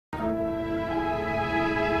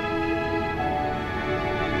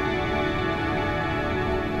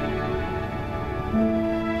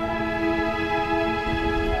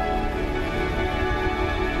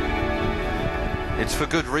It's for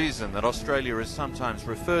good reason that Australia is sometimes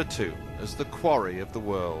referred to as the quarry of the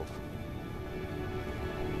world.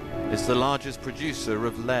 It's the largest producer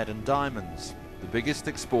of lead and diamonds, the biggest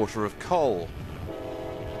exporter of coal,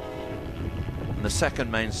 and the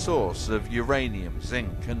second main source of uranium,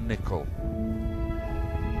 zinc and nickel.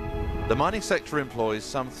 The mining sector employs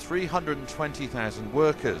some 320,000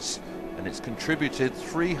 workers, and it's contributed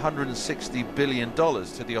 $360 billion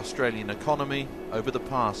to the Australian economy over the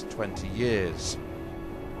past 20 years.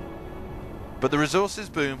 But the resources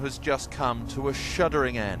boom has just come to a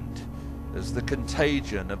shuddering end as the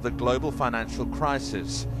contagion of the global financial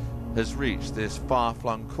crisis has reached this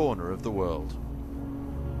far-flung corner of the world.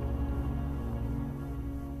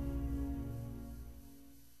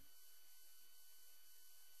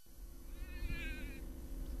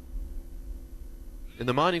 In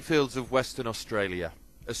the mining fields of Western Australia,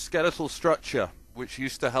 a skeletal structure which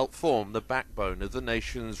used to help form the backbone of the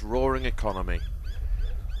nation's roaring economy.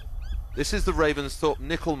 This is the Ravensthorpe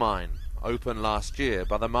nickel mine, opened last year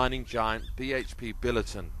by the mining giant BHP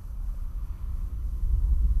Billiton.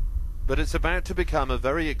 But it's about to become a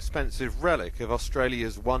very expensive relic of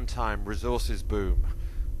Australia's one-time resources boom.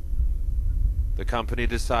 The company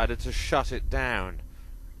decided to shut it down,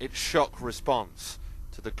 its shock response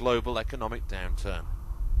to the global economic downturn.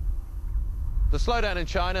 The slowdown in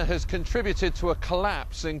China has contributed to a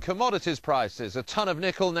collapse in commodities prices. A ton of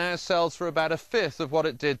nickel now sells for about a fifth of what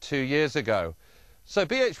it did 2 years ago. So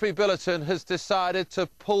BHP Billiton has decided to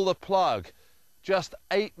pull the plug just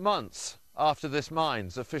 8 months after this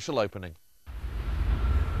mine's official opening.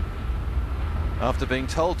 After being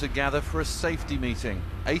told to gather for a safety meeting,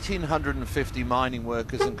 1,850 mining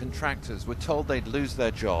workers and contractors were told they'd lose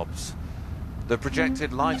their jobs. The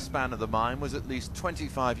projected lifespan of the mine was at least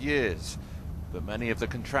 25 years, but many of the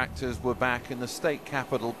contractors were back in the state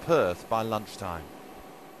capital, Perth, by lunchtime.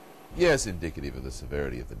 Yeah, it's indicative of the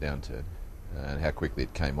severity of the downturn and how quickly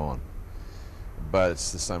it came on. But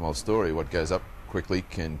it's the same old story. What goes up quickly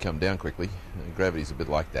can come down quickly. Gravity's a bit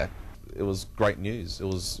like that. It was great news. It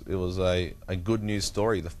was a good news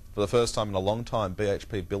story. For the first time in a long time,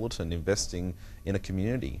 BHP Billiton investing in a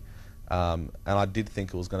community. And I did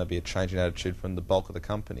think it was going to be a change in attitude from the bulk of the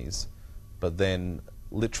companies, but then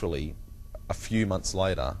literally a few months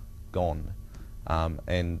later, gone,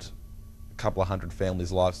 and a couple of hundred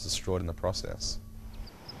families' lives destroyed in the process.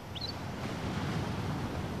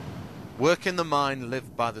 Work in the mine,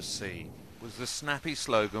 live by the sea was the snappy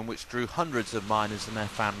slogan which drew hundreds of miners and their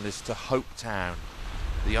families to Hope Town,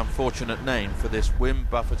 the unfortunate name for this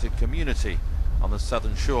wind-buffeted community on the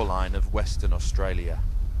southern shoreline of Western Australia.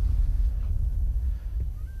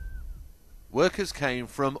 Workers came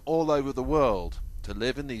from all over the world to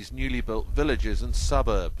live in these newly built villages and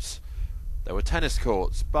suburbs. There were tennis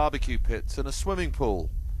courts, barbecue pits and a swimming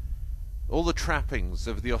pool. All the trappings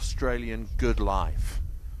of the Australian good life.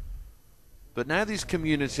 But now these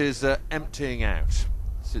communities are emptying out.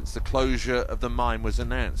 Since the closure of the mine was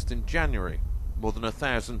announced in January, more than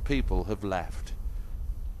 1,000 people have left.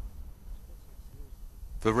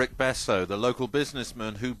 For Rick Besso, the local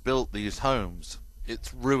businessman who built these homes,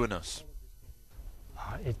 it's ruinous.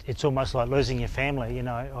 It's almost like losing your family. You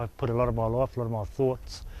know, I've put a lot of my life, a lot of my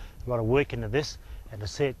thoughts, a lot of work into this, and to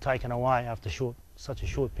see it taken away after such a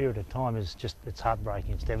short period of time is just, it's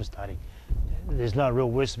heartbreaking, it's devastating. There's no real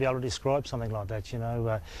words to be able to describe something like that, you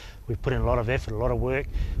know. We've put in a lot of effort, a lot of work,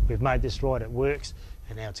 we've made this right, it works,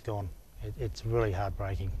 and now it's gone. It's really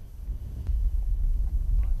heartbreaking.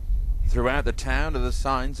 Throughout the town are the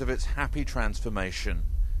signs of its happy transformation.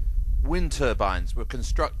 Wind turbines were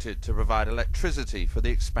constructed to provide electricity for the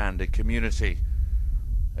expanded community.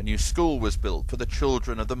 A new school was built for the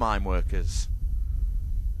children of the mine workers.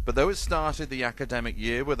 But though it started the academic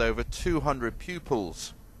year with over 200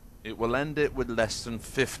 pupils, it will end it with less than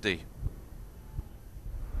 50.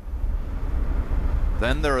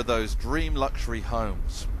 Then there are those dream luxury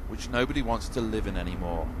homes which nobody wants to live in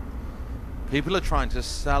anymore. People are trying to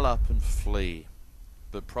sell up and flee,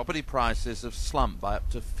 but property prices have slumped by up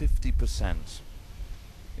to 50%.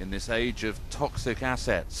 In this age of toxic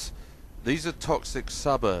assets, these are toxic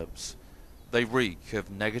suburbs. They reek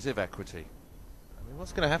of negative equity. I mean,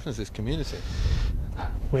 what's going to happen to this community?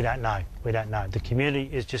 We don't know. We don't know. The community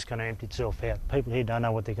is just going to empty itself out. People here don't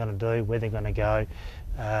know what they're going to do, where they're going to go.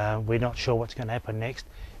 We're not sure what's going to happen next.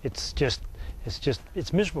 It's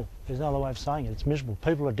miserable. There's no other way of saying it. It's miserable.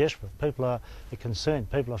 People are desperate. People are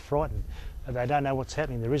concerned. People are frightened. They don't know what's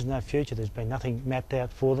happening. There is no future. There's been nothing mapped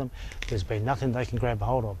out for them. There's been nothing they can grab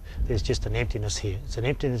hold of. There's just an emptiness here. It's an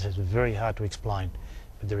emptiness that's very hard to explain.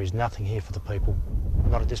 But there is nothing here for the people.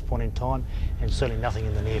 Not at this point in time, and certainly nothing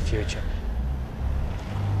in the near future.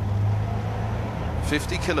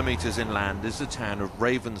 50 kilometres inland is the town of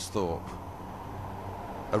Ravensthorpe,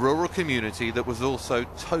 a rural community that was also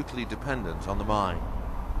totally dependent on the mine.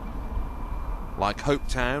 Like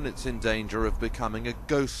Hopetown, it's in danger of becoming a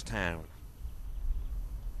ghost town.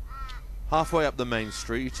 Halfway up the main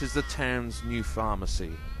street is the town's new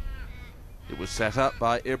pharmacy. It was set up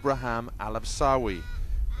by Ibrahim Al-Absawi,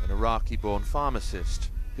 an Iraqi-born pharmacist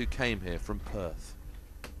who came here from Perth.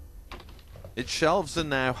 Its shelves are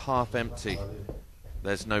now half empty.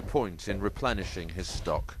 There's no point in replenishing his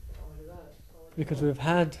stock. Because we've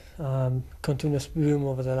had continuous boom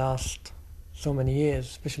over the last so many years,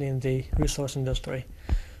 especially in the resource industry,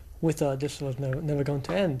 we thought this was never going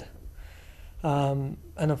to end. And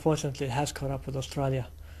unfortunately it has caught up with Australia.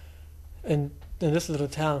 In this little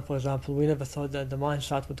town, for example, we never thought that the mine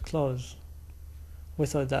site would close. We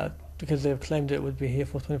thought that because they've claimed it would be here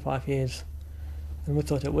for 25 years, and we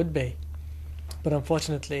thought it would be. But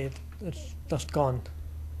unfortunately it's just gone.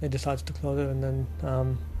 They decided to close it, and then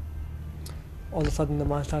all of a sudden the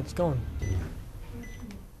mine site's gone.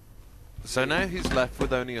 So now he's left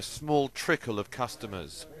with only a small trickle of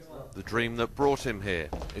customers. The dream that brought him here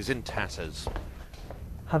is in tatters.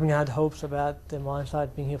 Having had hopes about the mine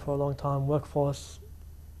site being here for a long time, workforce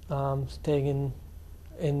staying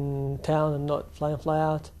in town and not fly in, fly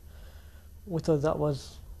out, we thought that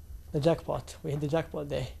was the jackpot. We hit the jackpot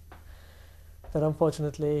there. But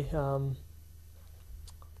unfortunately,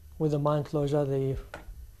 with the mine closure, the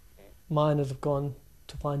miners have gone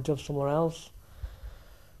to find jobs somewhere else.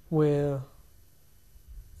 We're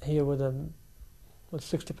here with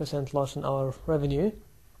 60% loss in our revenue,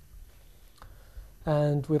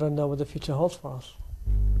 and we don't know what the future holds for us.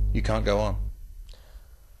 You can't go on.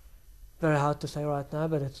 Very hard to say right now,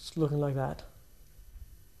 but it's looking like that.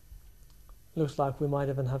 Looks like we might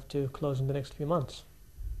even have to close in the next few months.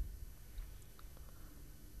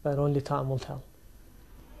 But only time will tell.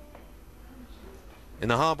 In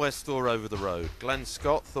the hardware store over the road, Glenn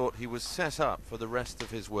Scott thought he was set up for the rest of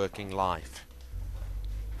his working life.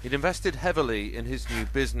 He'd invested heavily in his new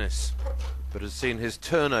business, but had seen his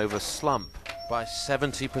turnover slump by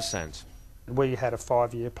 70%. We had a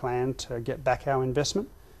 5-year plan to get back our investment,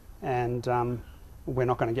 and we're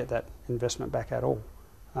not going to get that investment back at all.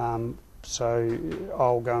 So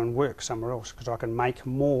I'll go and work somewhere else because I can make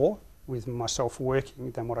more with myself working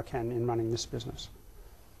than what I can in running this business.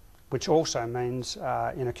 Which also means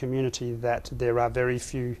in a community that there are very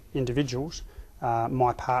few individuals,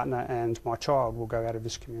 my partner and my child will go out of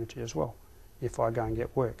this community as well if I go and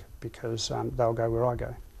get work, because they'll go where I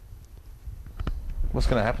go. What's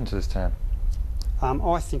going to happen to this town?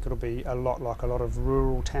 I think it'll be a lot like a lot of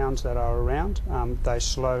rural towns that are around. They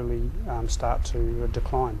slowly start to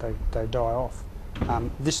decline, they die off.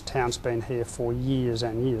 This town's been here for years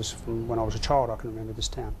and years. From when I was a child I can remember this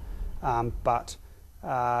town. But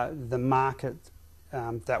the market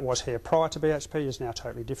that was here prior to BHP is now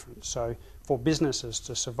totally different. So for businesses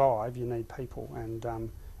to survive, you need people,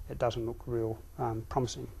 and it doesn't look real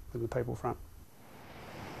promising with the people front.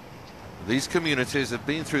 These communities have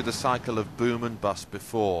been through the cycle of boom and bust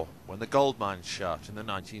before, when the gold mines shut in the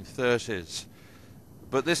 1930s.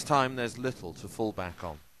 But this time there's little to fall back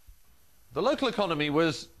on. The local economy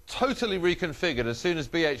was totally reconfigured as soon as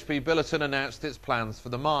BHP Billiton announced its plans for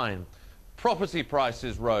the mine. Property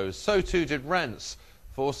prices rose, so too did rents,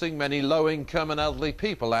 forcing many low-income and elderly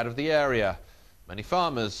people out of the area. Many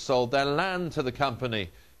farmers sold their land to the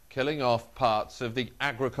company, killing off parts of the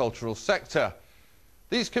agricultural sector.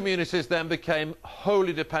 These communities then became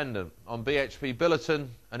wholly dependent on BHP Billiton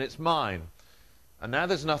and its mine, and now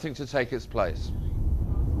there's nothing to take its place.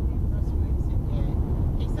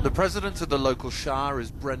 The president of the local shire is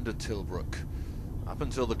Brenda Tilbrook. Up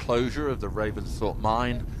until the closure of the Ravensthorpe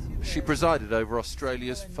mine, she presided over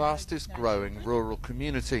Australia's fastest growing rural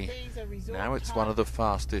community. Now it's one of the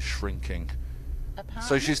fastest shrinking.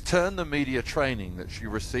 So she's turned the media training that she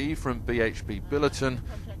received from BHP Billiton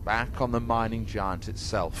back on the mining giant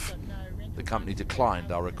itself. The company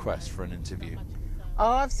declined our request for an interview.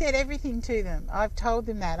 Oh, I've said everything to them. I've told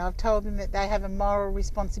them that. I've told them that they have a moral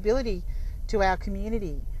responsibility to our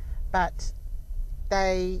community, but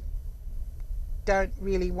they don't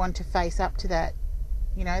really want to face up to that.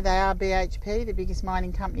 You know, they are BHP, the biggest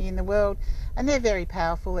mining company in the world, and they're very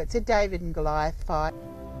powerful. It's a David and Goliath fight.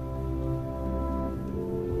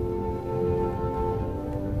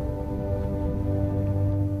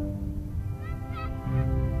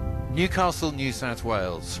 Newcastle, New South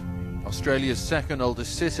Wales, Australia's second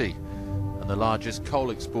oldest city and the largest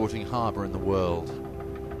coal exporting harbour in the world.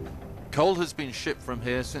 Coal has been shipped from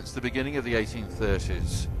here since the beginning of the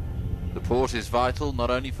 1830s. The port is vital not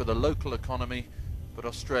only for the local economy, but but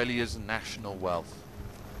Australia's national wealth.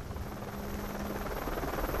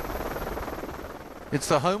 It's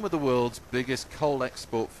the home of the world's biggest coal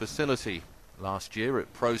export facility. Last year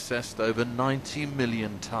it processed over 90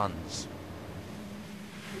 million tonnes.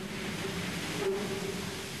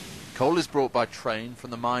 Coal is brought by train from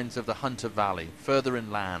the mines of the Hunter Valley, further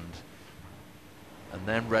inland, and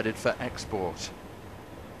then readied for export.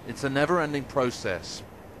 It's a never-ending process,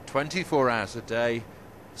 24 hours a day,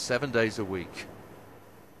 7 days a week.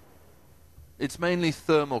 It's mainly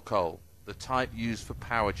thermal coal, the type used for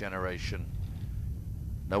power generation.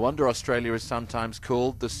 No wonder Australia is sometimes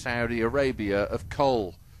called the Saudi Arabia of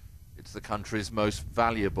coal. It's the country's most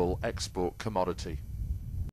valuable export commodity.